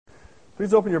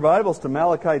Please open your Bibles to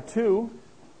Malachi 2.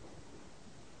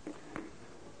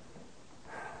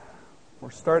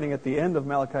 We're starting at the end of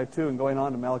Malachi 2 and going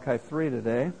on to Malachi 3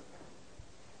 today.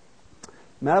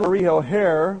 Madalyn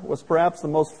O'Hair was perhaps the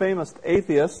most famous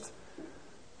atheist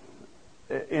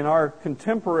in our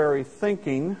contemporary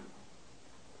thinking.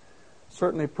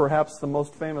 Certainly perhaps the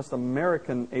most famous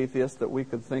American atheist that we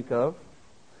could think of.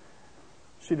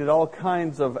 She did all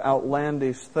kinds of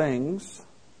outlandish things.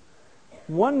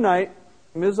 One night,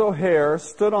 Ms. O'Hair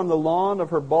stood on the lawn of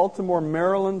her Baltimore,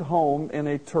 Maryland home in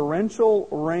a torrential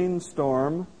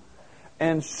rainstorm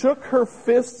and shook her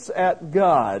fists at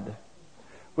God.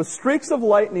 With streaks of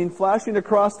lightning flashing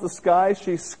across the sky,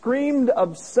 she screamed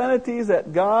obscenities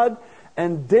at God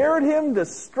and dared Him to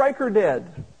strike her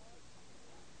dead.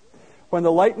 When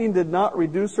the lightning did not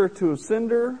reduce her to a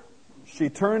cinder, she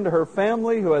turned to her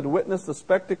family who had witnessed the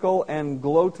spectacle and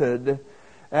gloated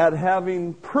at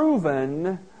having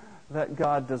proven that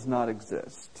God does not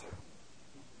exist.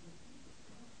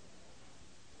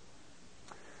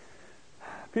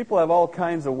 People have all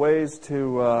kinds of ways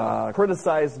to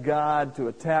criticize God, to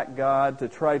attack God, to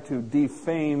try to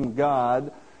defame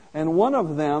God. And one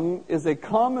of them is a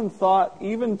common thought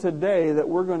even today that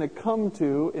we're going to come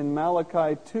to in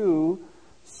Malachi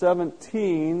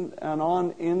 2:17 and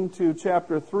on into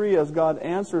chapter 3 as God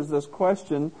answers this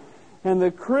question. And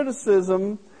the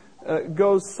criticism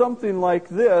goes something like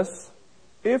this: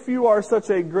 if you are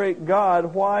such a great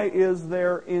God, why is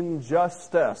there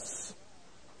injustice?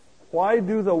 Why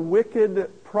do the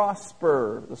wicked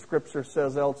prosper? The Scripture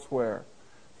says elsewhere.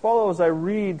 Follow as I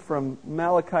read from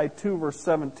Malachi 2, verse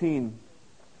 17.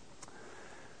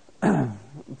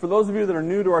 For those of you that are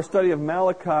new to our study of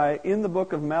Malachi, in the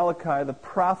book of Malachi, the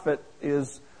prophet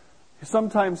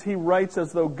sometimes he writes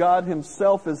as though God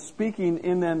Himself is speaking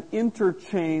in an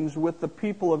interchange with the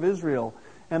people of Israel.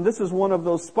 And this is one of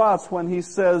those spots when he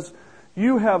says,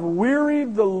 "You have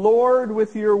wearied the Lord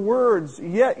with your words,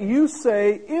 yet you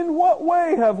say, 'In what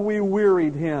way have we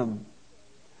wearied Him?'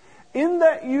 In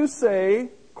that you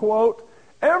say," quote,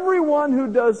 "'Everyone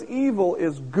who does evil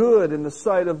is good in the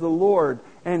sight of the Lord,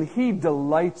 and He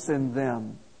delights in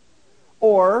them.'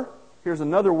 Or, here's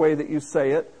another way that you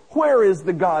say it, 'Where is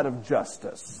the God of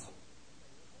justice?'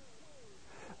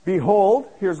 Behold,"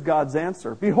 here's God's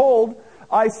answer, "Behold,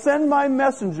 I send my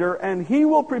messenger, and he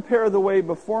will prepare the way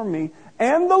before me,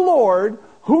 and the Lord,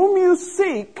 whom you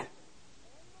seek,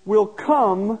 will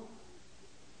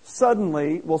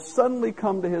suddenly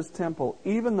come to His temple,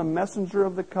 even the messenger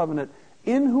of the covenant,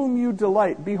 in whom you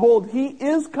delight. Behold, He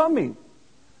is coming,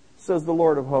 says the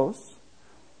Lord of hosts.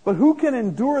 But who can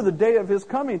endure the day of His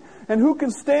coming? And who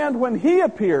can stand when He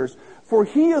appears? For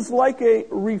He is like a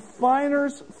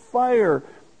refiner's fire,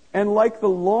 and like the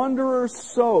launderer's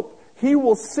soap. He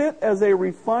will sit as a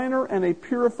refiner and a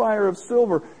purifier of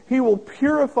silver. He will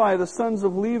purify the sons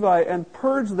of Levi and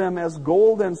purge them as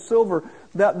gold and silver,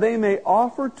 that they may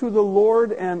offer to the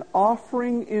Lord an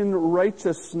offering in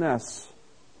righteousness.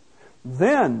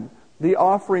 Then the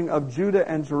offering of Judah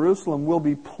and Jerusalem will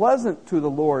be pleasant to the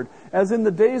Lord, as in the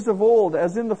days of old,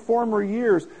 as in the former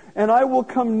years. And I will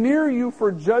come near you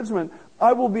for judgment.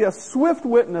 I will be a swift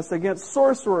witness against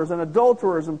sorcerers and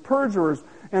adulterers and perjurers,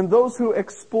 and those who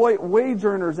exploit wage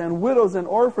earners and widows and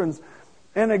orphans,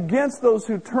 and against those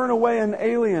who turn away an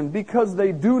alien, because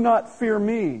they do not fear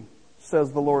me,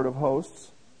 says the Lord of hosts.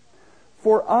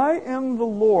 For I am the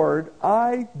Lord,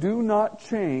 I do not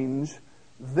change.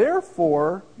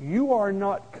 Therefore you are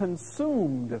not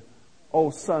consumed,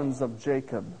 O sons of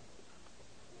Jacob."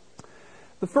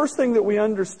 The first thing that we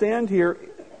understand here,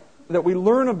 that we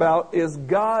learn about, is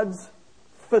God's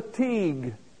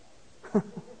fatigue.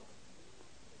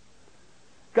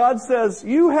 God says,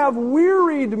 "You have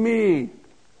wearied me."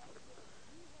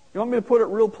 You want me to put it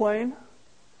real plain?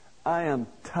 I am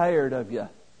tired of you.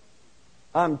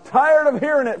 I'm tired of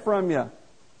hearing it from you.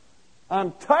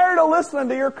 I'm tired of listening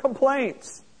to your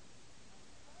complaints.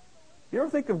 You ever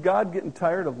think of God getting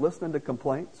tired of listening to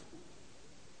complaints?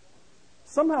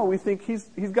 Somehow we think He's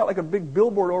got like a big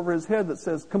billboard over His head that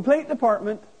says, "Complaint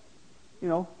department,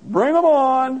 bring them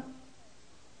on."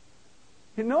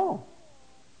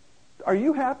 Are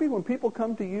you happy when people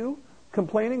come to you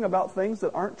complaining about things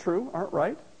that aren't true, aren't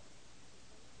right?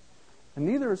 And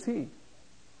neither is He.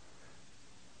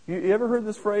 You ever heard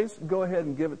this phrase? Go ahead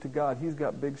and give it to God. He's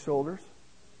got big shoulders.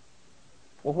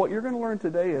 Well, what you're going to learn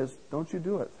today is, don't you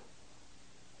do it.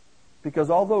 Because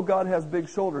although God has big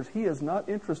shoulders, He is not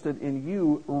interested in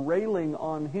you railing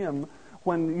on Him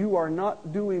when you are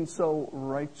not doing so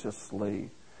righteously.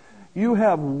 You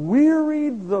have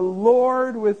wearied the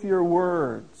Lord with your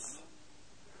words.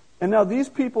 And now these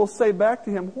people say back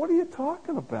to Him, "What are you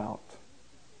talking about?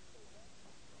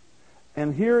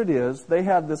 And here it is. They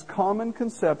had this common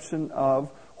conception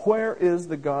of where is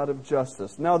the God of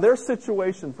justice. Now their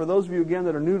situation, for those of you again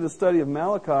that are new to the study of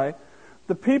Malachi,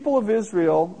 the people of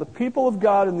Israel, the people of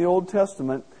God in the Old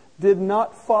Testament, did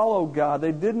not follow God.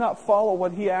 They did not follow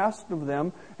what He asked of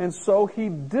them, and so He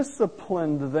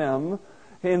disciplined them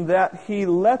in that He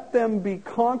let them be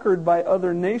conquered by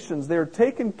other nations. They were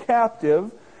taken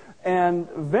captive, and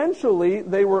eventually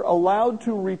they were allowed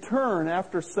to return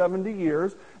after 70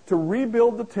 years to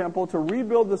rebuild the temple, to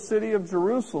rebuild the city of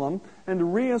Jerusalem, and to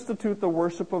reinstitute the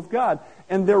worship of God.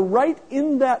 And they're right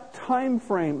in that time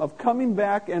frame of coming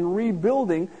back and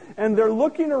rebuilding, and they're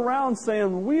looking around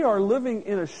saying, we are living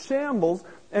in a shambles,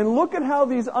 and look at how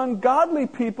these ungodly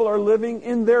people are living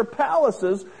in their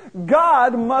palaces.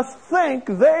 God must think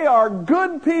they are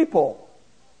good people.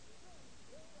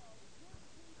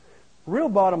 Real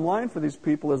bottom line for these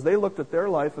people is they looked at their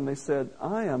life and they said,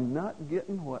 I am not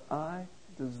getting what I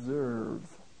deserve.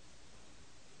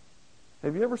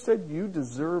 Have you ever said you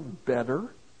deserve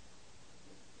better?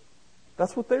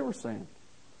 That's what they were saying.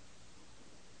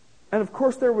 And of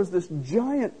course there was this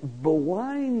giant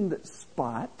blind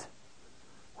spot,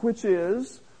 which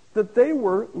is that they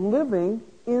were living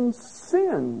in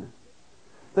sin.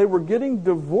 They were getting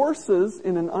divorces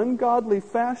in an ungodly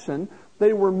fashion.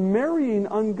 They were marrying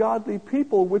ungodly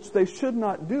people, which they should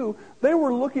not do. They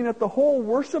were looking at the whole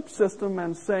worship system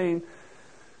and saying,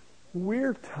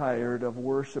 we're tired of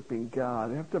worshiping God.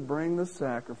 We have to bring the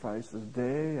sacrifices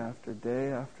day after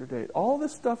day after day. All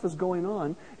this stuff is going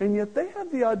on, and yet they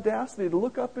have the audacity to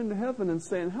look up into heaven and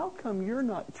saying, how come you're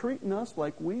not treating us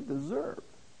like we deserve?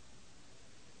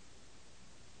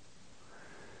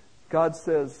 God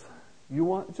says, you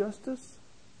want justice?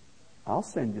 I'll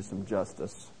send you some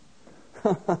justice.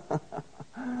 You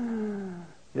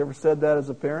ever said that as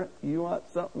a parent? You want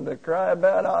something to cry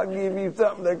about? I'll give you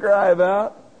something to cry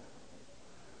about.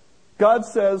 God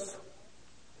says,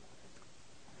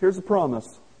 here's a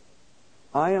promise.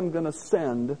 I am going to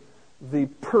send the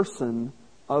person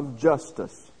of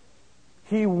justice.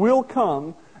 He will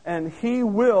come and He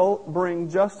will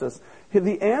bring justice.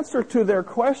 The answer to their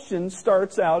question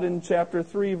starts out in chapter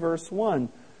 3, verse 1.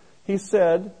 He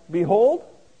said, behold,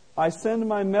 I send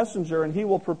my messenger, and he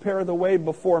will prepare the way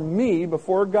before me,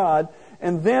 before God.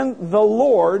 And then the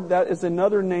Lord, that is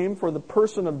another name for the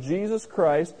person of Jesus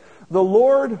Christ, the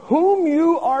Lord whom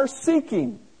you are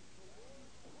seeking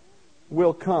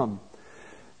will come.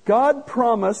 God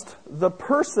promised the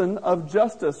person of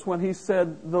justice when He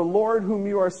said, the Lord whom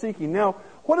you are seeking. Now,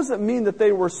 what does it mean that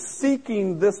they were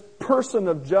seeking this person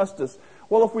of justice?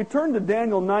 Well, if we turn to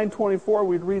Daniel 9:24,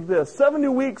 we'd read this. 70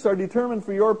 weeks are determined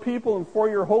for your people and for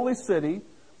your holy city,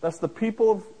 that's the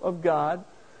people of God,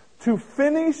 to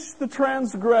finish the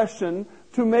transgression,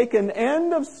 to make an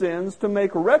end of sins, to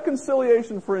make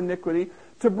reconciliation for iniquity,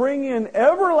 to bring in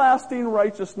everlasting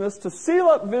righteousness, to seal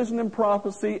up vision and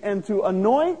prophecy, and to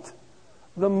anoint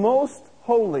the most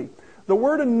holy. The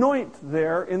word anoint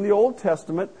there in the Old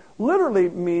Testament literally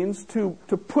means to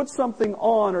put something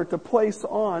on or to place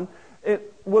on.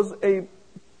 It was a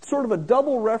sort of a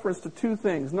double reference to two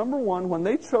things. Number one, when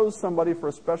they chose somebody for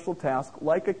a special task,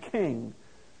 like a king,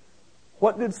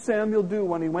 what did Samuel do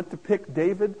when he went to pick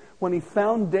David? When he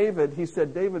found David, he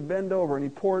said, David, bend over, and he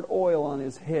poured oil on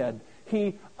his head.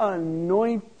 He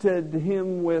anointed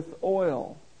him with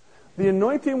oil. The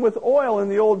anointing with oil in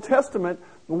the Old Testament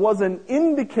was an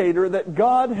indicator that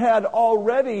God had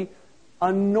already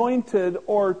anointed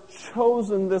or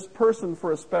chosen this person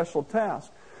for a special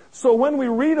task. So when we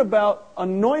read about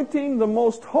anointing the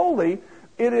most holy,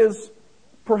 it is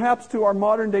perhaps to our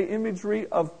modern day imagery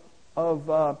of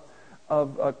the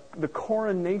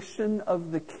coronation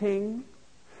of the king.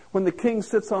 When the king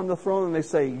sits on the throne and they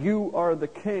say, you are the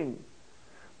king.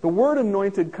 The word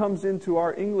anointed comes into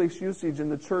our English usage in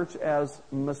the church as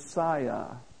Messiah,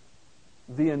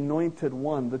 the anointed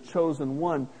one, the chosen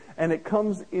one. And it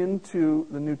comes into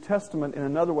the New Testament in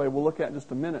another way we'll look at in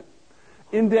just a minute.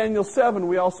 In Daniel 7,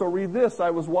 we also read this. I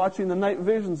was watching the night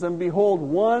visions, and behold,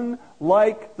 one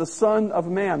like the Son of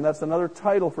Man. That's another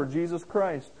title for Jesus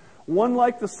Christ. One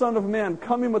like the Son of Man,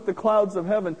 coming with the clouds of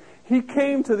heaven. He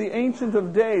came to the Ancient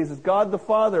of Days, God the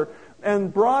Father,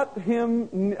 and they brought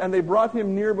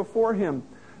him near before him.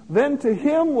 Then to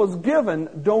him was given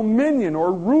dominion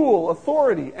or rule,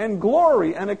 authority, and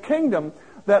glory, and a kingdom,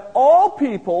 that all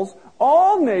peoples,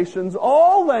 all nations,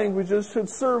 all languages should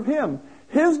serve him.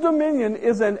 His dominion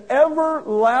is an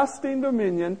everlasting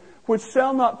dominion which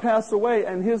shall not pass away,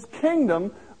 and His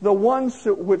kingdom, the one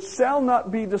which shall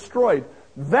not be destroyed.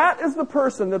 That is the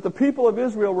person that the people of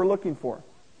Israel were looking for.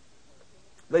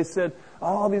 They said,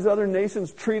 all these other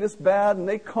nations treat us bad and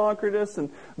they conquered us and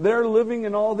they're living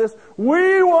in all this.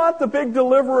 We want the big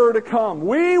deliverer to come.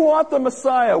 We want the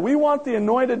Messiah. We want the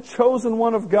anointed, chosen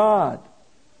one of God.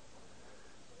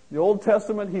 The Old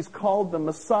Testament, he's called the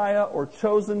Messiah or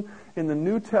chosen. In the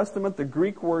New Testament, the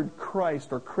Greek word Christ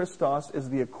or Christos is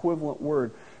the equivalent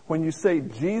word. When you say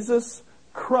Jesus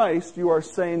Christ, you are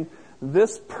saying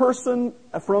this person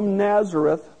from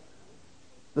Nazareth,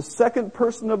 the second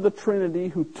person of the Trinity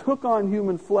who took on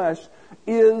human flesh,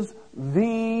 is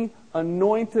the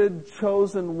anointed,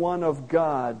 chosen one of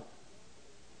God.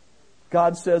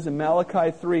 God says in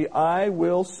Malachi 3, I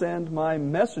will send my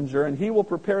messenger, and he will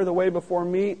prepare the way before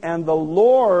me, and the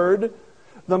Lord,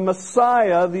 the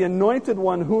Messiah, the anointed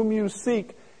one whom you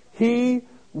seek, he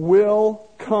will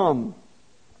come.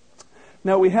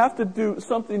 Now we have to do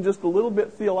something just a little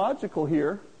bit theological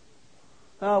here.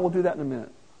 We'll do that in a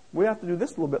minute. We have to do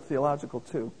this a little bit theological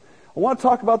too. I want to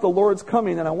talk about the Lord's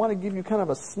coming, and I want to give you kind of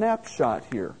a snapshot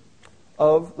here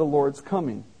of the Lord's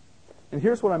coming. And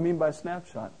here's what I mean by a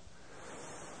snapshot.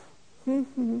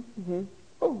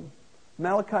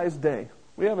 Malachi's Day.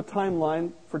 We have a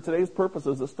timeline for today's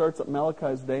purposes that starts at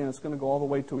Malachi's Day, and it's going to go all the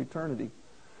way to eternity.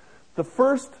 The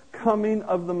first coming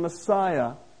of the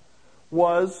Messiah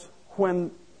was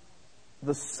when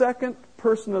the second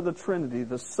person of the Trinity,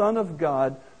 the Son of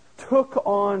God, took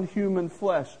on human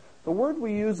flesh. The word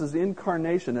we use is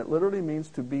incarnation. It literally means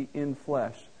to be in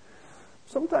flesh.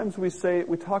 Sometimes we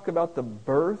talk about the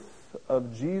birth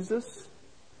of Jesus,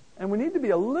 and we need to be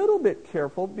a little bit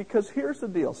careful because here's the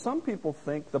deal. Some people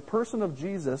think the person of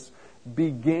Jesus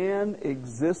began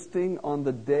existing on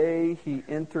the day he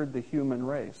entered the human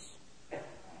race.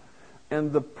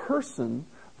 And the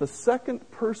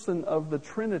second person of the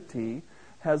Trinity,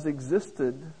 has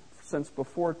existed since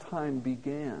before time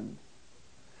began.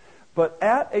 But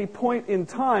at a point in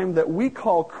time that we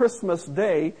call Christmas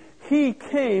Day, he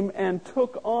came and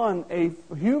took on a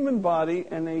human body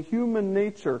and a human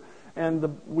nature.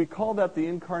 And we call that the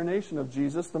incarnation of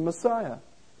Jesus, the Messiah.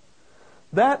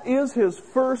 That is his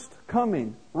first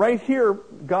coming. Right here,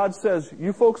 God says,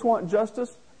 you folks want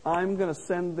justice? I'm going to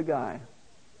send the guy.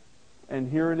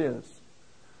 And here it is.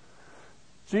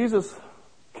 Jesus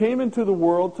came into the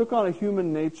world, took on a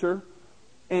human nature,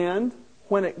 and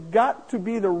when it got to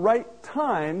be the right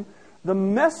time, the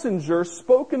messenger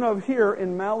spoken of here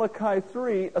in Malachi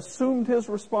 3 assumed his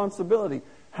responsibility.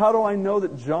 How do I know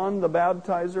that John the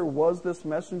Baptizer was this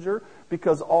messenger?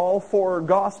 Because all four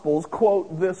Gospels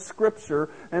quote this scripture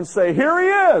and say, here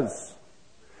he is!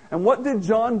 And what did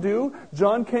John do?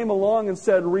 John came along and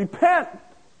said, repent!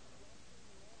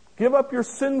 Give up your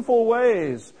sinful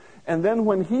ways. And then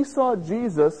when he saw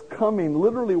Jesus coming,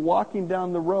 literally walking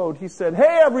down the road, he said,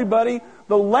 hey everybody,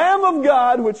 the Lamb of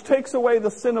God which takes away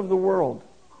the sin of the world.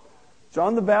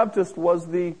 John the Baptist was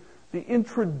the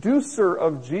introducer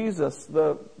of Jesus,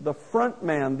 the front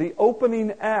man, the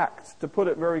opening act, to put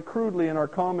it very crudely in our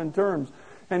common terms.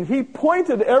 And he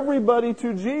pointed everybody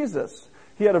to Jesus.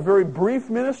 He had a very brief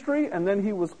ministry, and then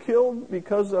he was killed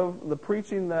because of the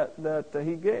preaching that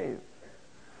he gave.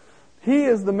 He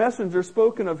is the messenger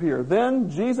spoken of here.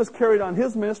 Then Jesus carried on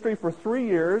his ministry for 3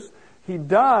 years. He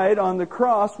died on the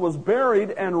cross, was buried,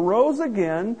 and rose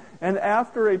again. And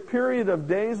after a period of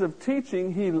days of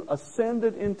teaching, he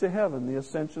ascended into heaven, the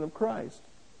ascension of Christ.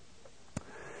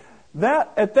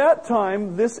 At that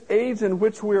time, this age in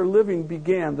which we are living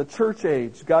began, the church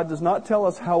age. God does not tell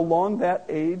us how long that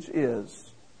age is.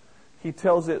 He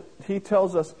tells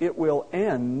us it will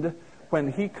end when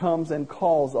he comes and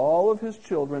calls all of his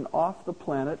children off the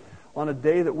planet on a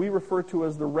day that we refer to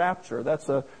as the rapture. That's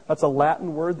a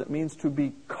Latin word that means to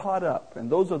be caught up. And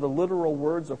those are the literal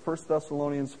words of 1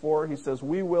 Thessalonians 4. He says,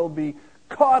 we will be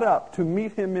caught up to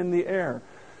meet him in the air.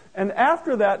 And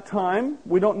after that time,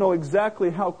 we don't know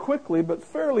exactly how quickly, but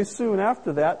fairly soon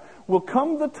after that, will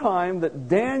come the time that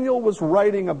Daniel was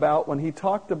writing about when he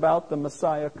talked about the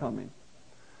Messiah coming.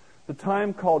 The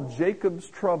time called Jacob's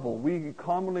trouble. We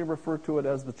commonly refer to it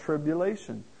as the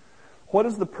tribulation. What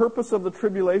is the purpose of the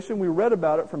tribulation? We read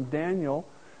about it from Daniel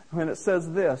when it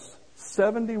says this,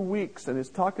 70 weeks, and it's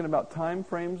talking about time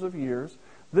frames of years.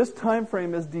 This time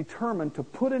frame is determined to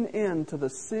put an end to the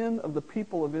sin of the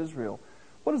people of Israel.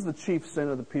 What is the chief sin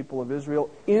of the people of Israel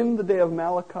in the day of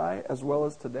Malachi as well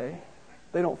as today?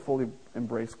 They don't fully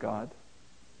embrace God.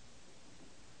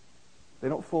 They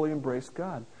don't fully embrace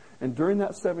God. And during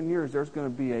that 7 years, there's going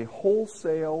to be a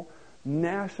wholesale,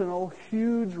 national,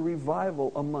 huge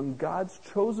revival among God's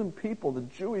chosen people, the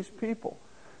Jewish people.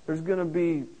 There's going to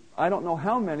be, I don't know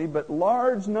how many, but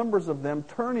large numbers of them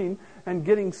turning and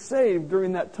getting saved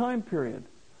during that time period.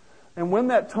 And when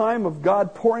that time of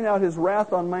God pouring out His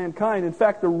wrath on mankind, in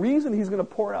fact, the reason He's going to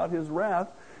pour out His wrath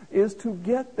is to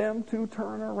get them to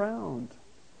turn around.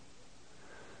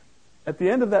 At the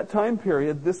end of that time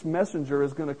period, this messenger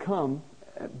is going to come.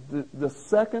 The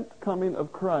second coming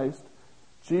of Christ,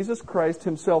 Jesus Christ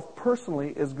Himself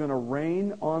personally is going to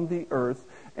reign on the earth.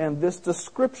 And this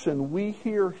description we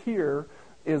hear here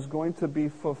is going to be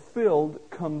fulfilled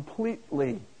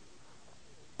completely.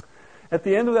 At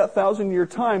the end of that 1,000-year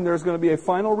time, there's going to be a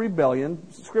final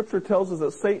rebellion. Scripture tells us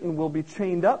that Satan will be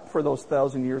chained up for those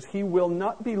 1,000 years. He will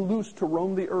not be loosed to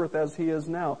roam the earth as he is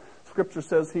now. Scripture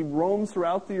says he roams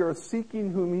throughout the earth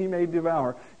seeking whom he may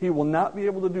devour. He will not be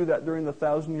able to do that during the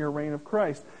 1,000-year reign of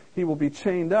Christ. He will be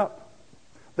chained up.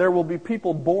 There will be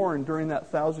people born during that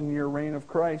 1,000-year reign of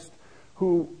Christ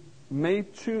who may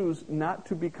choose not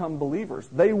to become believers.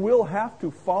 They will have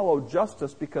to follow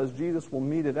justice because Jesus will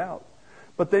mete it out.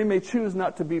 But they may choose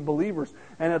not to be believers.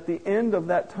 And at the end of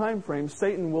that time frame,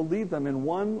 Satan will lead them in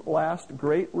one last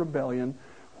great rebellion,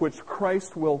 which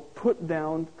Christ will put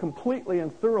down completely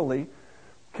and thoroughly,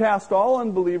 cast all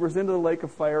unbelievers into the lake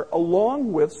of fire,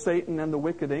 along with Satan and the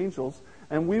wicked angels,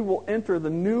 and we will enter the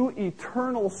new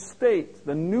eternal state,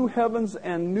 the new heavens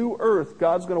and new earth.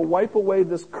 God's going to wipe away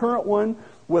this current one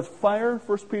with fire,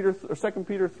 2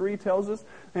 Peter 3 tells us,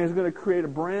 and He's going to create a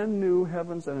brand new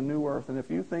heavens and a new earth. And if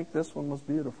you think this one was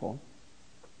beautiful,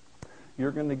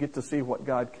 you're going to get to see what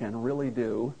God can really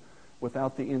do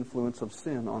without the influence of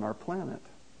sin on our planet.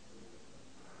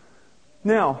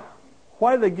 Now,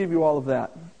 why did I give you all of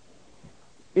that?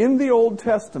 In the Old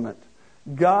Testament,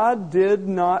 God did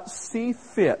not see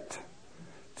fit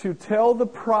to tell the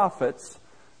prophets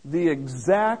the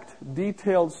exact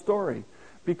detailed story,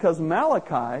 because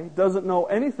Malachi doesn't know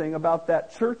anything about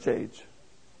that church age.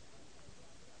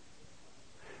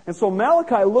 And so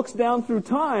Malachi looks down through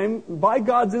time by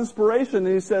God's inspiration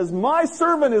and he says, my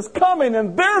servant is coming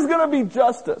and there's going to be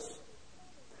justice.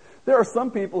 There are some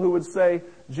people who would say,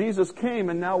 Jesus came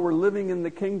and now we're living in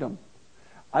the kingdom.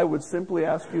 I would simply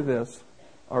ask you this.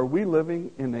 Are we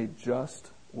living in a just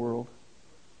world?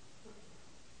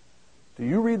 Do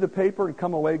you read the paper and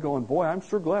come away going, boy, I'm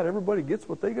sure glad everybody gets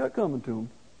what they got coming to them?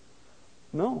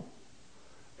 No.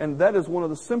 And that is one of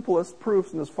the simplest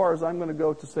proofs, and as far as I'm going to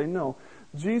go to say no.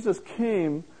 Jesus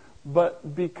came,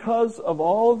 but because of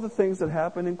all of the things that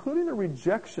happened, including the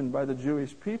rejection by the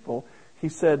Jewish people, He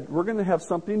said, we're going to have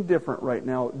something different right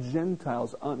now.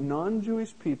 Gentiles,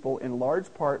 non-Jewish people, in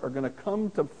large part, are going to come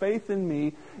to faith in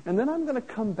me, and then I'm going to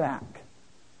come back.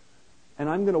 And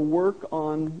I'm going to work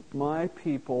on my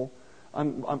people.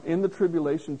 I'm in the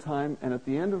tribulation time, and at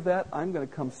the end of that, I'm going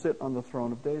to come sit on the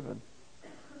throne of David.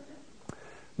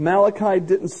 Malachi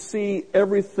didn't see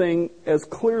everything as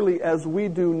clearly as we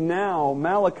do now.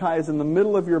 Malachi is in the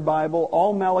middle of your Bible.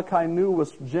 All Malachi knew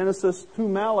was Genesis to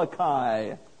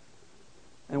Malachi.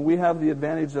 And we have the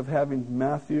advantage of having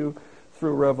Matthew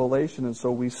through Revelation, and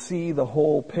so we see the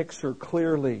whole picture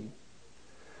clearly.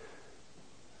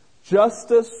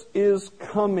 Justice is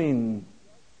coming.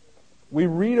 We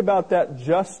read about that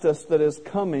justice that is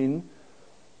coming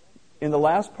in the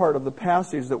last part of the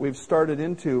passage that we've started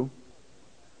into.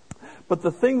 But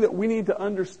the thing that we need to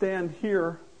understand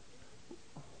here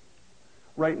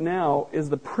right now is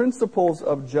the principles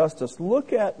of justice.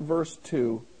 Look at verse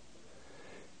 2.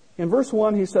 In verse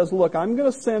 1 he says, look, I'm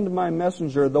going to send my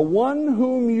messenger, the one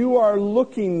whom you are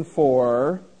looking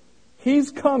for. He's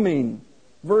coming.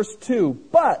 Verse 2,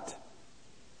 but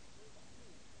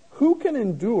who can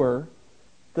endure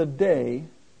the day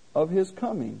of his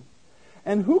coming?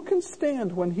 And who can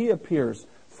stand when he appears?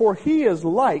 For he is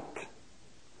like.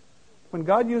 When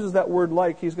God uses that word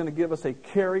like, He's going to give us a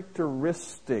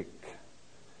characteristic.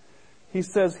 He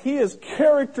says he is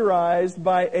characterized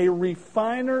by a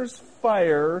refiner's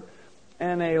fire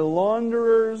and a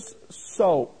launderer's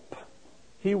soap.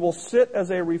 He will sit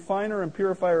as a refiner and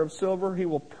purifier of silver. He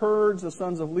will purge the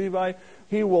sons of Levi.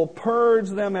 He will purge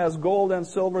them as gold and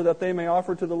silver, that they may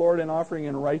offer to the Lord an offering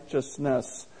in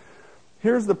righteousness.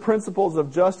 Here's the principles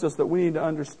of justice that we need to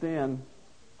understand.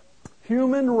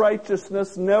 Human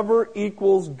righteousness never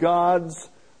equals God's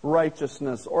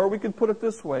righteousness. Or we could put it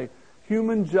this way.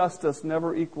 Human justice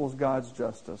never equals God's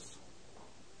justice.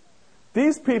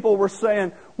 These people were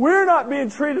saying, we're not being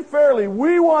treated fairly.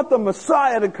 We want the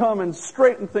Messiah to come and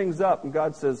straighten things up. And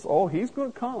God says, oh, He's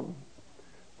going to come.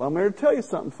 Well, I'm going to tell you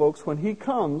something, folks. When He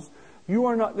comes, you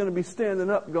are not going to be standing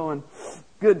up going,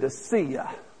 good to see ya.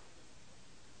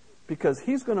 Because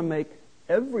He's going to make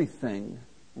everything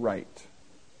right.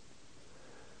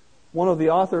 One of the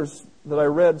authors that I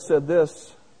read said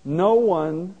this, no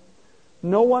one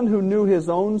No one who knew his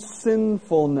own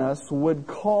sinfulness would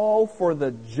call for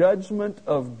the judgment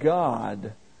of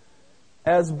God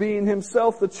as being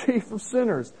himself the chief of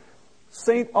sinners.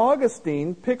 St.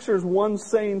 Augustine pictures one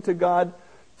saying to God,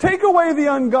 "Take away the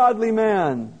ungodly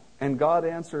man." And God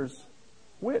answers,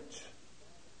 "Which?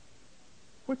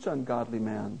 Which ungodly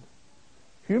man?"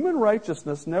 Human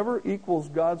righteousness never equals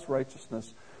God's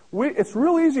righteousness. It's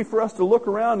real easy for us to look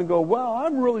around and go, "Well,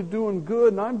 I'm really doing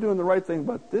good and I'm doing the right thing,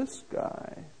 but this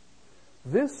guy,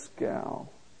 this gal."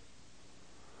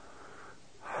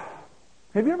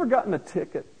 Have you ever gotten a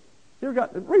ticket?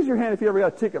 Raise your hand if you ever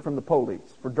got a ticket from the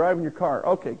police for driving your car.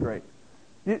 Okay, great.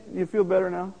 You feel better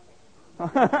now?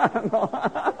 No.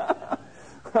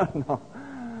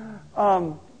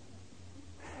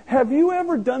 Have you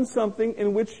ever done something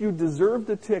in which you deserved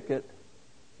a ticket,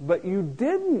 but you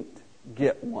didn't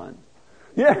get one?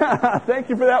 Yeah, thank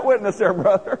you for that witness there,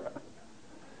 brother.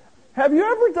 Have you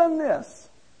ever done this?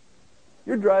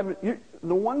 You're driving,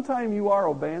 the one time you are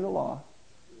obeying the law,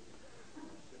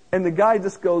 and the guy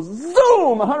just goes,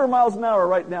 zoom, 100 miles an hour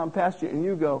right down past you, and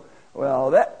you go,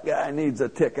 "Well, that guy needs a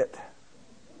ticket."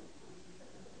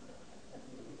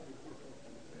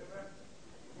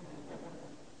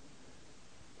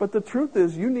 But the truth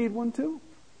is, you need one too.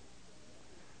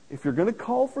 If you're going to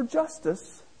call for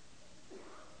justice,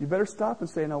 you better stop and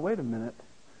say, "Now, wait a minute.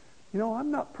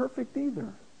 I'm not perfect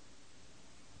either."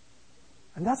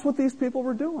 And that's what these people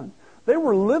were doing. They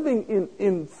were living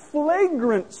in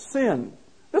flagrant sin.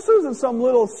 This isn't some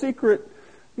little secret,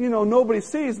 nobody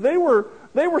sees. They were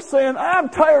saying, "I'm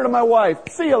tired of my wife.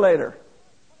 See you later."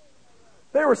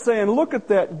 They were saying, "Look at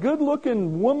that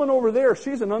good-looking woman over there.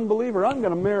 She's an unbeliever. I'm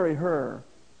going to marry her."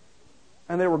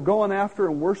 And they were going after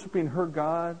and worshiping her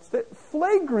gods.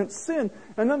 Flagrant sin.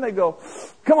 And then they go,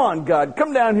 "Come on, God,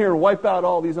 come down here and wipe out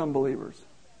all these unbelievers."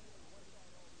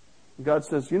 And God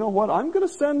says, "You know what? I'm going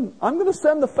to send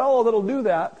the fellow that'll do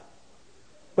that.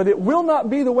 But it will not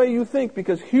be the way you think,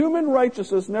 because human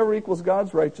righteousness never equals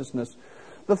God's righteousness."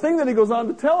 The thing that he goes on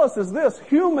to tell us is this: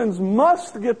 humans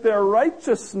must get their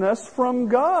righteousness from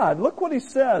God. Look what he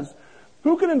says.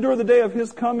 Who can endure the day of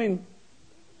his coming?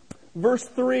 Verse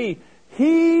 3,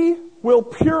 "He will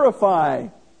purify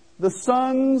the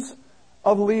sons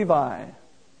of Levi."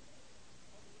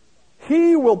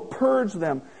 He will purge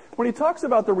them. When he talks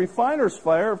about the refiner's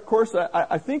fire, of course,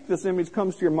 I think this image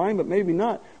comes to your mind, but maybe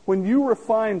not. When you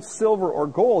refine silver or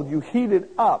gold, you heat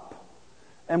it up.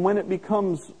 And when it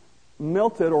becomes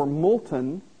melted or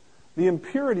molten, the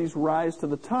impurities rise to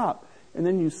the top. And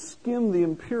then you skim the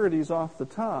impurities off the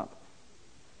top.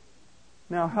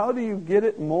 Now, how do you get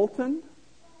it molten?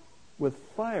 With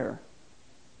fire.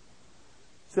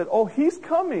 He said, he's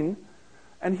coming,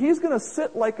 and he's going to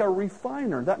sit like a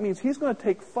refiner. That means he's going to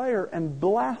take fire and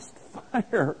blast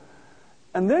fire.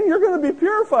 And then you're going to be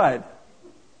purified.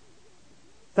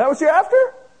 Is that what you're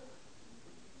after?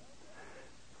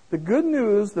 The good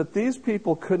news that these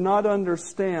people could not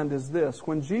understand is this: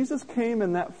 when Jesus came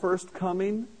in that first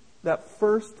coming,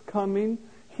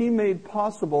 he made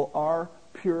possible our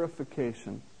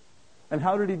purification. And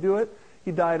how did he do it?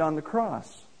 He died on the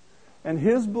cross. And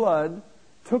his blood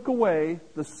took away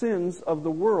the sins of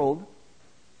the world.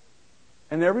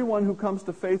 And everyone who comes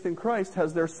to faith in Christ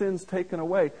has their sins taken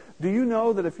away. Do you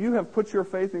know that if you have put your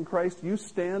faith in Christ, you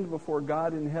stand before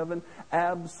God in heaven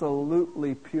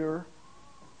absolutely pure?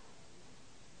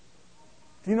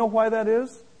 Do you know why that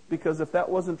is? Because if that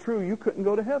wasn't true, you couldn't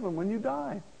go to heaven when you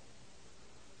die.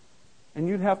 And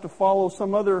you'd have to follow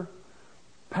some other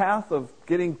path of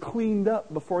getting cleaned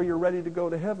up before you're ready to go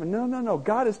to heaven. No.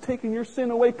 God has taken your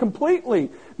sin away completely.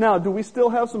 Now, do we still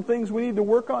have some things we need to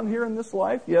work on here in this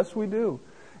life? Yes, we do.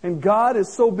 And God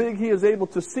is so big, He is able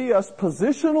to see us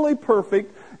positionally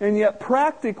perfect and yet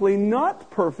practically not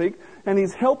perfect. And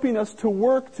He's helping us to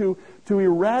work to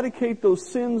eradicate those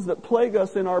sins that plague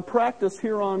us in our practice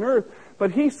here on earth.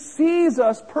 But He sees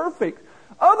us perfect.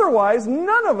 Otherwise,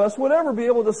 none of us would ever be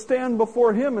able to stand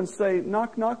before Him and say,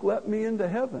 "Knock, knock, let me into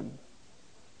heaven."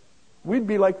 We'd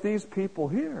be like these people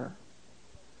here.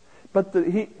 But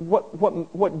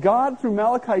what God through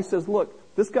Malachi says,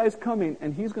 look, this guy's coming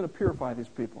and He's going to purify these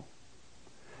people.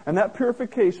 And that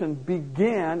purification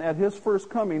began at His first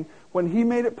coming when He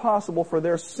made it possible for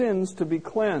their sins to be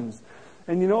cleansed.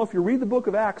 And if you read the book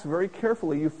of Acts very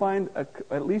carefully, you find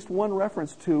at least one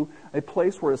reference to a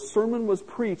place where a sermon was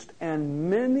preached and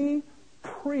many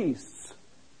priests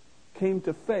came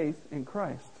to faith in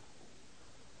Christ.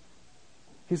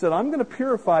 He said, "I'm going to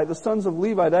purify the sons of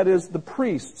Levi," that is, the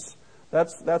priests.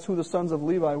 That's who the sons of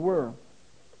Levi were.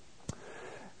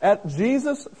 At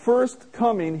Jesus' first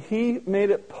coming, He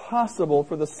made it possible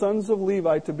for the sons of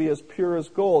Levi to be as pure as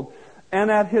gold. And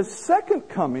at His second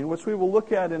coming, which we will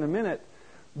look at in a minute,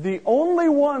 the only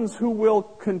ones who will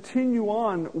continue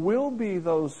on will be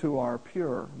those who are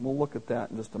pure. We'll look at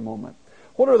that in just a moment.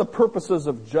 What are the purposes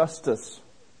of justice?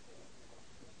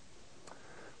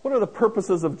 What are the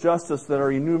purposes of justice that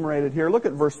are enumerated here? Look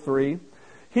at verse 3.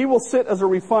 He will sit as a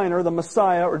refiner, the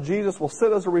Messiah, or Jesus, will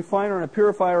sit as a refiner and a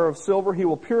purifier of silver. He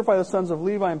will purify the sons of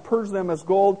Levi and purge them as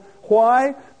gold.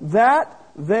 Why? That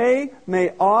they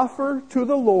may offer to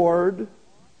the Lord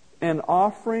an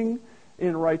offering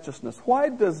in righteousness. Why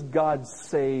does God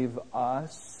save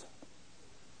us?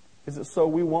 Is it so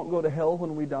we won't go to hell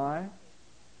when we die?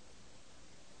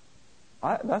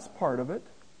 That's part of it.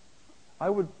 I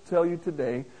would tell you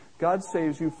today, God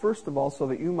saves you, first of all, so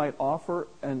that you might offer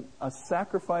a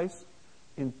sacrifice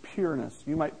in pureness.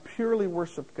 You might purely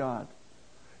worship God.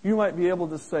 You might be able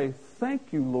to say,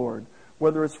 thank you, Lord,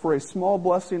 whether it's for a small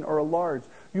blessing or a large.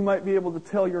 You might be able to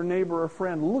tell your neighbor or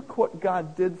friend, look what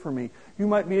God did for me. You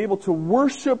might be able to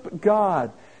worship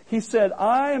God. He said,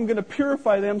 I am going to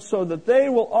purify them so that they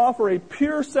will offer a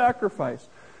pure sacrifice.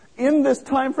 In this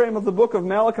time frame of the book of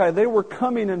Malachi, they were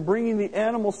coming and bringing the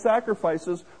animal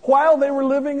sacrifices while they were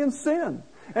living in sin.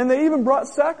 And they even brought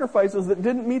sacrifices that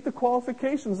didn't meet the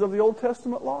qualifications of the Old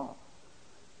Testament law.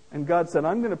 And God said,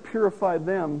 I'm going to purify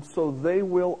them so they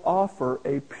will offer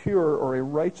a pure or a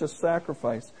righteous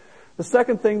sacrifice. The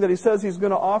second thing that He says He's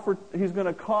going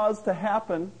to cause to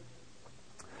happen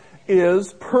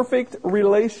is perfect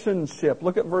relationship.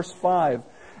 Look at verse 5.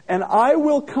 And I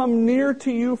will come near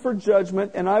to you for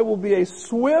judgment, and I will be a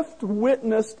swift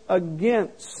witness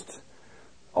against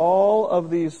all of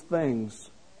these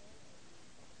things.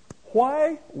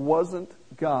 Why wasn't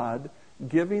God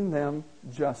giving them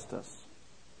justice?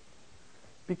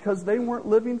 Because they weren't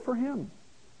living for Him.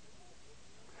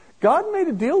 God made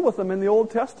a deal with them in the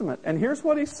Old Testament, and here's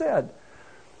what He said.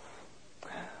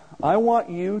 I want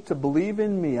you to believe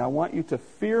in me. I want you to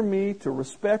fear me, to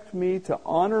respect me, to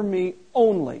honor me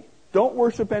only. Don't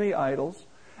worship any idols.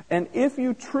 And if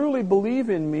you truly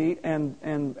believe in me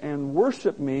and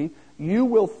worship me, you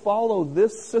will follow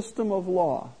this system of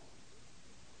law.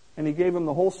 And He gave them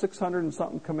the whole 600 and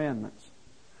something commandments.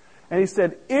 And He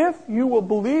said, if you will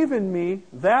believe in me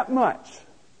that much,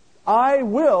 I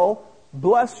will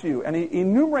bless you. And He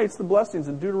enumerates the blessings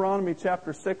in Deuteronomy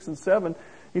chapter 6 and 7.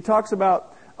 He talks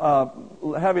about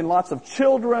having lots of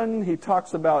children. He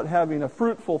talks about having a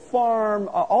fruitful farm.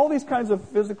 All these kinds of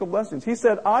physical blessings. He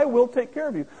said, I will take care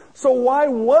of you. So why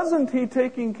wasn't He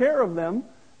taking care of them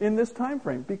in this time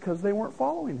frame? Because they weren't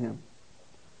following Him.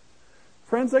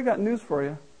 Friends, I got news for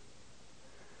you.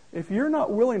 If you're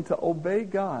not willing to obey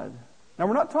God, now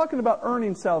we're not talking about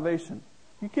earning salvation.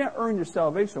 You can't earn your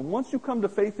salvation. Once you come to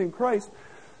faith in Christ,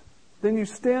 then you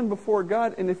stand before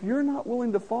God, and if you're not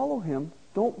willing to follow Him,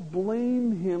 don't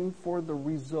blame Him for the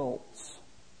results.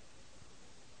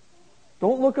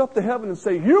 Don't look up to heaven and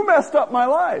say, you messed up my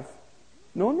life.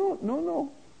 No.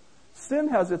 Sin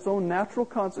has its own natural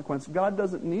consequence. God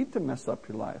doesn't need to mess up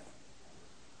your life.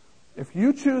 If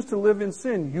you choose to live in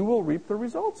sin, you will reap the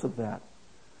results of that.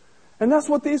 And that's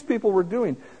what these people were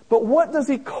doing. But what does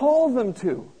He call them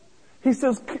to? He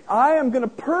says, I am going to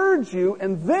purge you,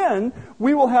 and then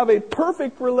we will have a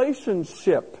perfect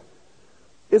relationship.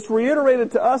 It's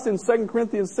reiterated to us in 2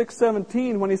 Corinthians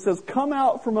 6:17 when He says, come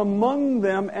out from among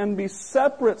them and be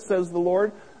separate, says the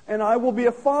Lord, and I will be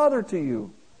a father to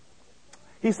you.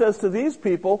 He says to these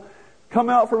people, come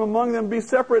out from among them, be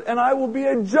separate, and I will be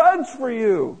a judge for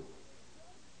you.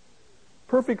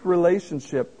 Perfect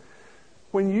relationship.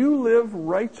 When you live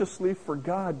righteously for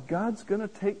God, God's going to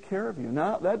take care of you.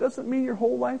 Now, that doesn't mean your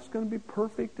whole life's going to be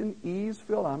perfect and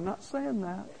ease-filled. I'm not saying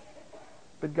that.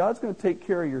 But God's going to take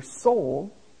care of your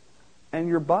soul and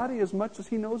your body as much as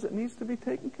He knows it needs to be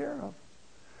taken care of.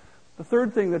 The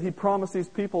third thing that He promised these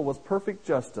people was perfect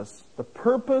justice. The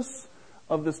purpose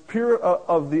of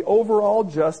the overall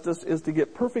justice is to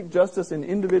get perfect justice in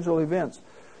individual events.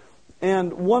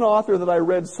 And one author that I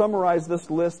read summarized this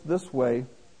list this way.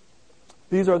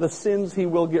 These are the sins He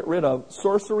will get rid of: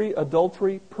 sorcery,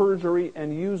 adultery, perjury,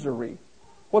 and usury.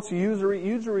 What's usury?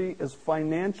 Usury is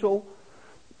financial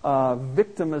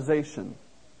victimization.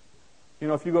 You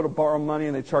know, if you go to borrow money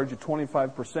and they charge you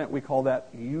 25%, we call that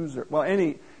usury. Well,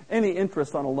 any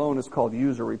interest on a loan is called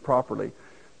usury properly.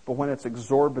 But when it's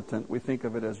exorbitant, we think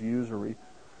of it as usury.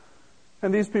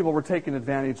 And these people were taking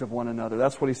advantage of one another.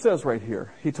 That's what he says right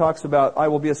here. He talks about, I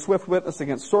will be a swift witness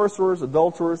against sorcerers,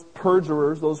 adulterers,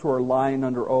 perjurers, those who are lying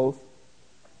under oath,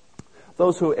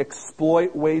 those who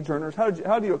exploit wage earners. How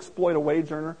do you exploit a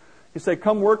wage earner? You say,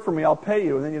 come work for me, I'll pay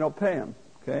you, and then you don't pay him.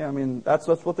 Okay, I mean, that's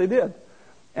what they did.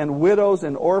 and widows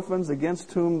and orphans,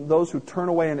 against whom those who turn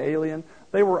away an alien.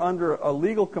 They were under a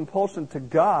legal compulsion to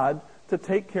God to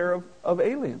take care of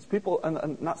aliens. People,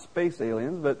 not space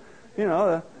aliens, but,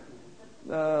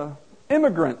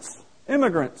 immigrants.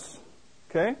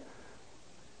 Okay?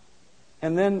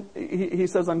 And then he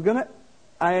says,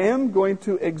 I am going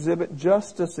to exhibit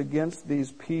justice against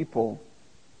these people.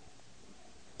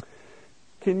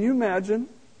 Can you imagine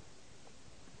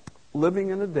living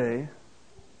in a day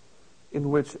in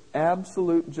which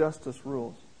absolute justice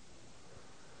rules?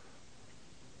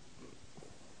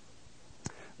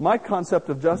 My concept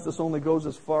of justice only goes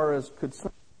as far as could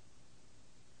somebody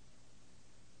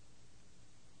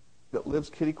that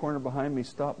lives kitty corner behind me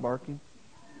stop barking?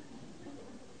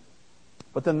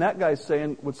 But then that guy's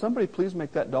saying, would somebody please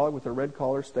make that dog with a red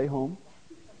collar stay home?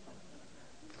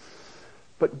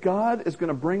 But God is going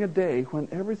to bring a day when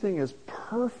everything is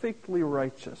perfectly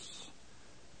righteous.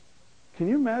 Can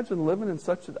you imagine living in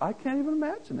such a... I can't even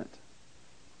imagine it.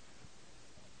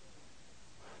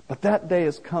 But that day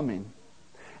is coming.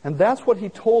 And that's what he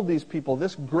told these people.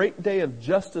 This great day of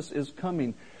justice is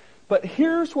coming. But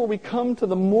here's where we come to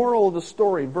the moral of the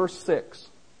story, verse 6.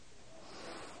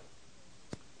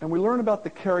 And we learn about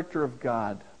the character of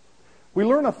God. We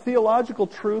learn a theological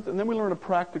truth, and then we learn a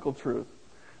practical truth.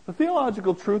 The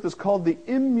theological truth is called the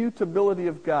immutability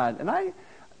of God. And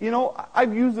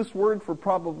I've used this word for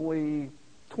probably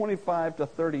 25 to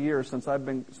 30 years since I've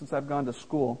gone to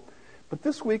school. But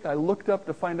this week I looked up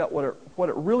to find out what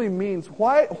it really means.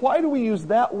 Why do we use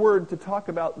that word to talk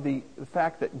about the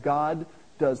fact that God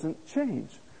doesn't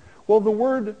change? Well, the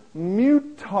word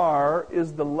mutar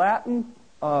is the Latin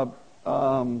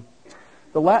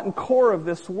core of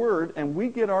this word, and we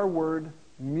get our word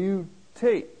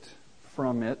mutate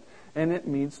from it, and it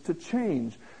means to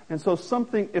change. And so if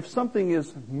something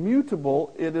is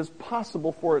mutable, it is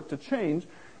possible for it to change.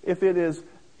 If it is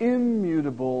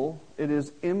immutable, it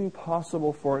is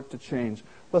impossible for it to change.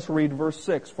 Let's read verse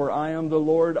 6. For I am the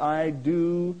Lord, I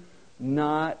do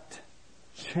not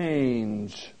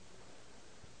change.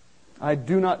 I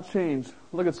do not change.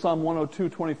 Look at Psalm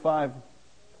 102:25.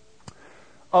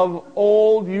 Of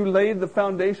old you laid the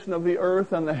foundation of the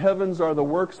earth, and the heavens are the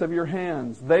works of your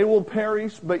hands. They will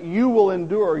perish, but you will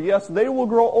endure. Yes, they will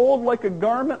grow old like a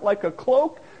garment, like a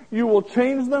cloak. You will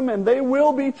change them, and they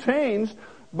will be changed.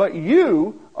 But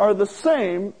you are the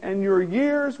same, and your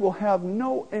years will have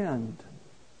no end.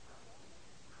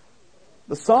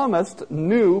 The psalmist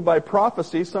knew by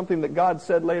prophecy something that God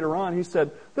said later on. He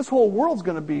said, this whole world's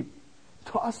going to be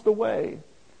tossed away.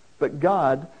 But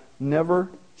God never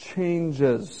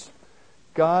changes.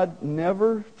 God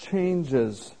never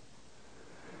changes.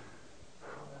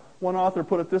 One author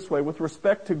put it this way: with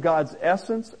respect to God's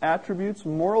essence, attributes,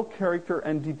 moral character,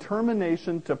 and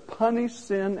determination to punish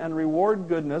sin and reward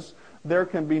goodness, there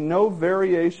can be no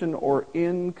variation or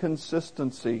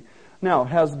inconsistency. Now,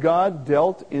 has God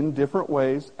dealt in different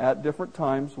ways at different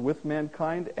times with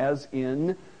mankind, as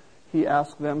in He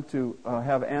asked them to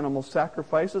have animal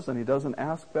sacrifices, and He doesn't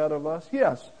ask that of us?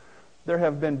 Yes. There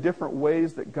have been different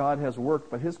ways that God has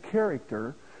worked, but His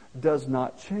character does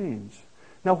not change.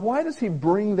 Now, why does He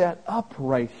bring that up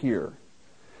right here?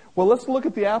 Well, let's look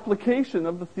at the application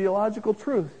of the theological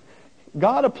truth.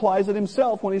 God applies it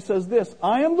Himself when He says this: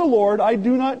 I am the Lord, I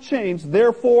do not change,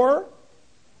 therefore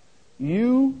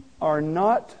you are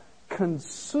not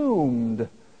consumed,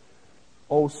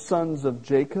 O sons of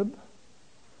Jacob.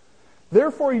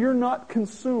 Therefore you're not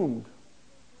consumed.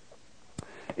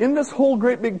 In this whole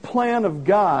great big plan of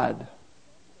God,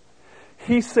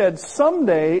 He said,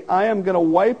 someday I am going to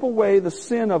wipe away the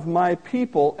sin of my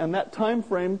people, and that time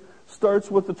frame starts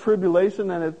with the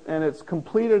tribulation, and it's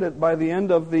completed by the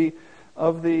end of the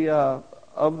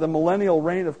millennial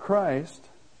reign of Christ.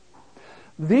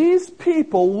 These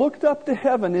people looked up to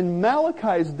heaven in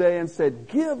Malachi's day and said,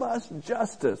 give us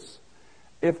justice.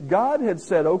 If God had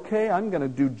said, okay, I'm going to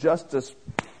do justice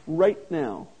right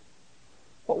now,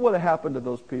 what would have happened to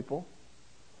those people?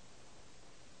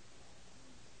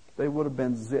 They would have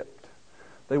been zipped.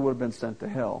 They would have been sent to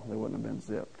hell. They wouldn't have been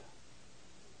zipped.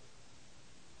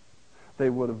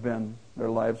 Their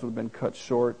lives would have been cut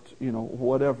short,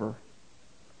 whatever.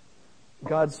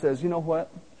 God says, you know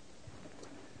what?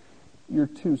 You're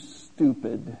too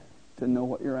stupid to know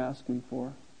what you're asking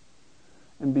for.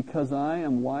 And because I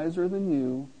am wiser than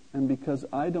you, and because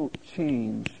I don't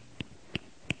change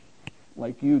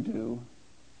like you do,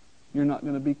 you're not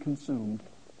going to be consumed.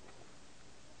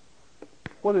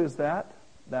 What is that?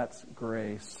 That's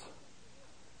grace.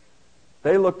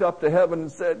 They looked up to heaven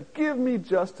and said, give me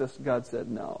justice. God said,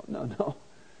 no.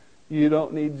 You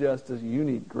don't need justice. You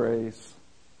need grace.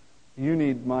 You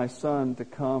need my Son to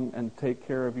come and take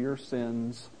care of your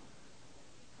sins.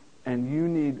 And you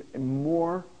need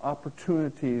more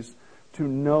opportunities to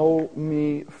know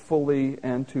me fully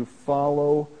and to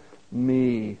follow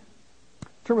me.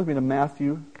 Turn with me to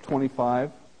Matthew 25.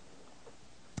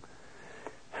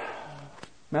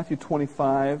 Matthew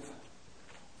 25,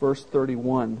 verse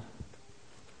 31.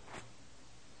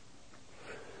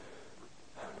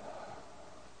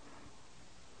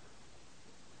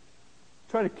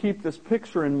 Try to keep this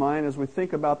picture in mind as we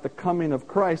think about the coming of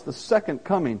Christ, the second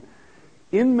coming.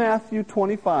 In Matthew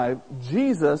 25,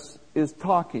 Jesus is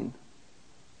talking.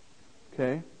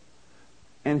 Okay?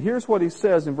 And here's what he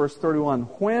says in verse 31.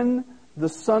 When the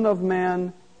Son of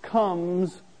Man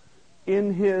comes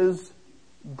in His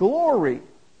glory.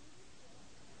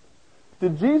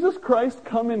 Did Jesus Christ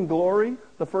come in glory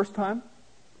the first time?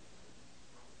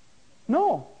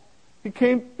 No.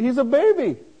 He's a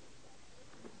baby.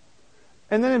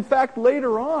 And then in fact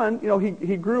later on,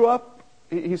 he grew up,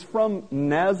 he's from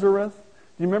Nazareth.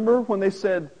 Do you remember when they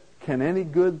said, can any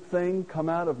good thing come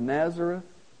out of Nazareth?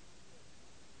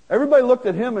 Everybody looked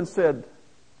at him and said,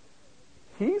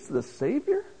 he's the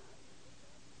Savior?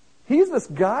 He's this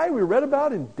guy we read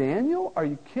about in Daniel? Are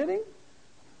you kidding?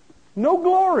 No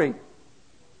glory.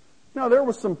 Now, there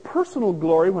was some personal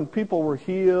glory when people were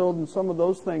healed and some of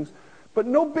those things, but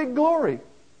no big glory.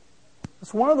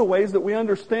 It's one of the ways that we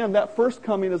understand that first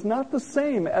coming is not the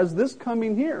same as this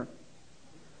coming here.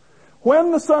 When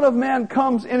the Son of Man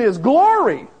comes in His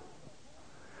glory,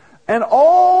 and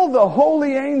all the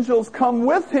holy angels come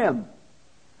with Him,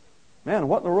 man,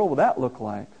 what in the world would that look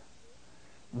like?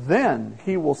 Then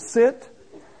He will sit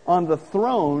on the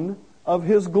throne of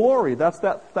His glory. That's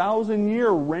that 1,000-year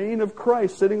reign of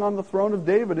Christ sitting on the throne of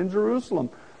David in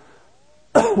Jerusalem.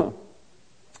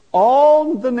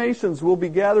 All the nations will be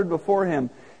gathered before Him,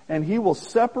 and He will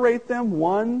separate them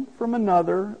one from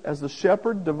another as the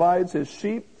shepherd divides his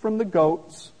sheep from the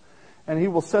goats. And He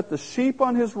will set the sheep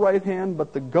on His right hand,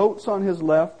 but the goats on His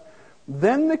left.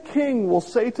 Then the King will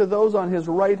say to those on His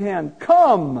right hand,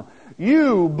 come,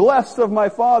 you blessed of my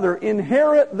Father,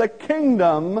 inherit the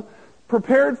kingdom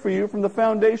prepared for you from the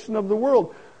foundation of the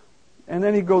world. And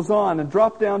then He goes on and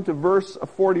drop down to verse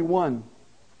 41.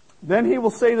 Then He will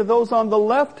say to those on the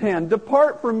left hand,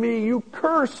 depart from me, you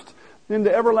cursed,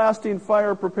 into everlasting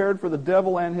fire prepared for the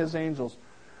devil and his angels.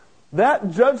 That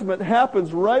judgment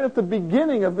happens right at the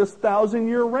beginning of this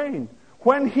 1,000-year reign.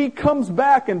 When He comes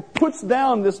back and puts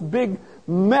down this big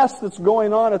mess that's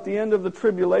going on at the end of the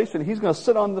tribulation, He's going to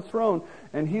sit on the throne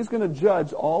and He's going to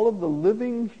judge all of the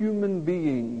living human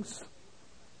beings.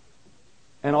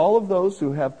 And all of those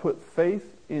who have put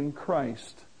faith in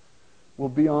Christ will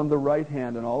be on the right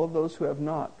hand, and all of those who have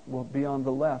not will be on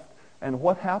the left. And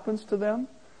what happens to them?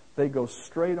 They go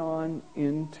straight on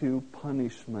into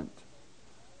punishment.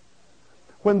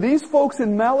 When these folks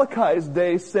in Malachi's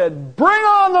day said, bring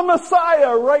on the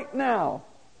Messiah right now,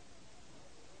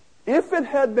 if it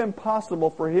had been possible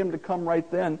for Him to come right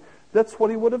then, that's what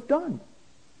He would have done.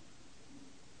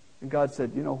 And God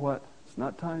said, you know what? It's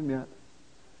not time yet.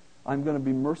 I'm going to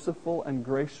be merciful and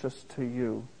gracious to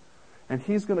you. And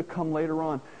He's going to come later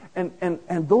on. And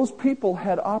those people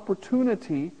had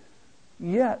opportunity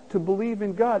yet to believe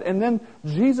in God. And then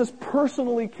Jesus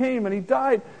personally came and He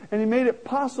died and He made it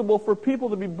possible for people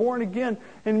to be born again.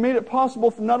 And He made it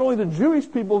possible for not only the Jewish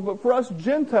people but for us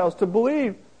Gentiles to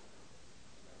believe.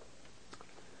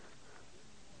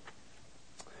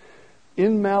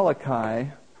 In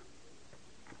Malachi,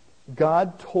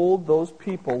 God told those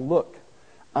people, look,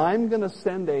 I'm going to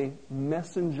send a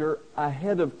messenger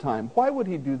ahead of time. Why would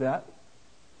He do that?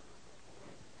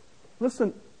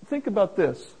 Listen, think about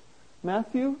this.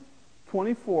 Matthew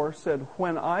 24 said,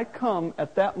 when I come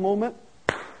at that moment,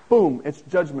 boom, it's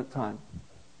judgment time.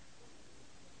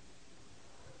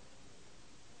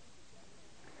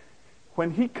 When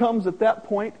He comes at that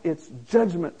point, it's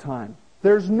judgment time.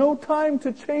 There's no time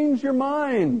to change your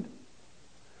mind.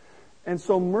 And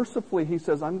so mercifully He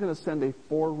says, I'm going to send a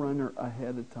forerunner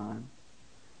ahead of time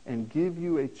and give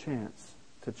you a chance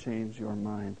to change your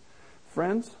mind.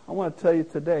 Friends, I want to tell you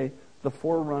today, the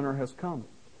forerunner has come.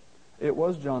 It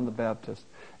was John the Baptist.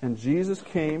 And Jesus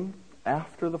came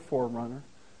after the forerunner.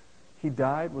 He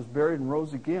died, was buried, and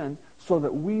rose again so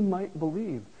that we might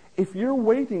believe. If you're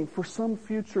waiting for some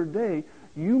future day,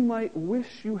 you might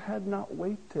wish you had not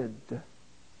waited.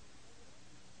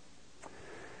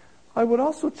 I would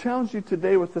also challenge you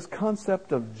today with this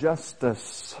concept of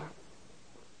justice.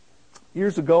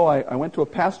 Years ago, I went to a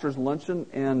pastor's luncheon,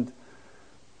 and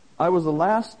I was the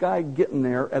last guy getting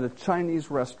there at a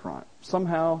Chinese restaurant.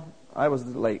 Somehow, I was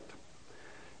late.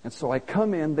 And so I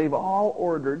come in, they've all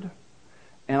ordered,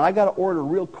 And I got to order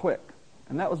real quick.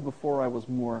 And that was before I was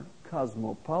more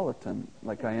cosmopolitan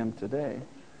like I am today.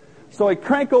 So I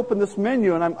crank open this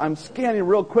menu, and I'm scanning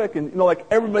real quick, and like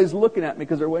everybody's looking at me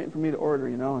because they're waiting for me to order,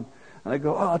 and I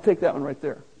go, oh, I'll take that one right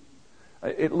there.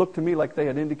 It looked to me like they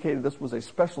had indicated this was a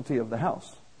specialty of the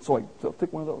house. So I'll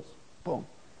take one of those. Boom.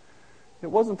 It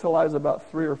wasn't until I was about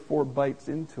 3 or 4 bites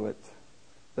into it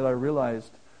that I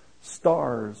realized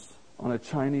stars on a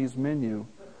Chinese menu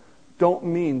don't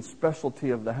mean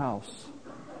specialty of the house.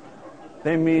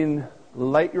 They mean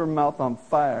light your mouth on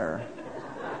fire.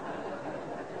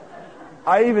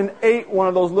 I even ate one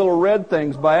of those little red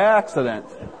things by accident.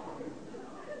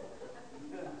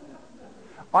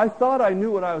 I thought I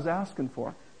knew what I was asking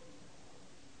for.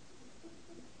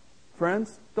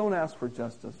 Friends, don't ask for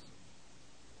justice.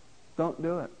 Don't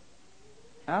do it.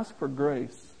 Ask for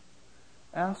grace.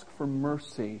 Ask for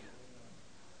mercy.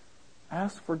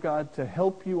 Ask for God to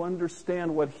help you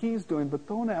understand what He's doing, but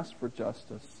don't ask for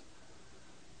justice.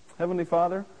 Heavenly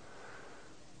Father,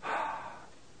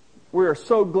 we are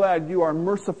so glad you are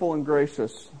merciful and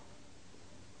gracious.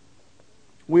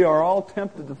 We are all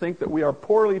tempted to think that we are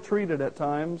poorly treated at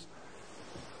times.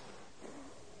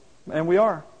 And we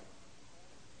are.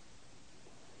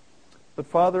 But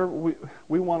Father, we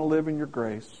want to live in your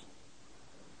grace.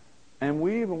 And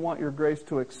we even want your grace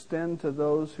to extend to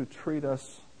those who treat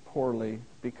us poorly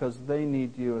because they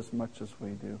need you as much as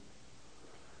we do.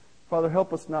 Father,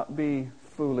 help us not be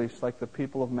foolish like the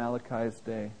people of Malachi's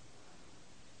day.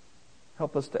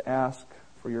 Help us to ask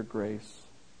for your grace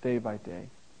day by day.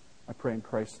 I pray in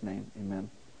Christ's name. Amen.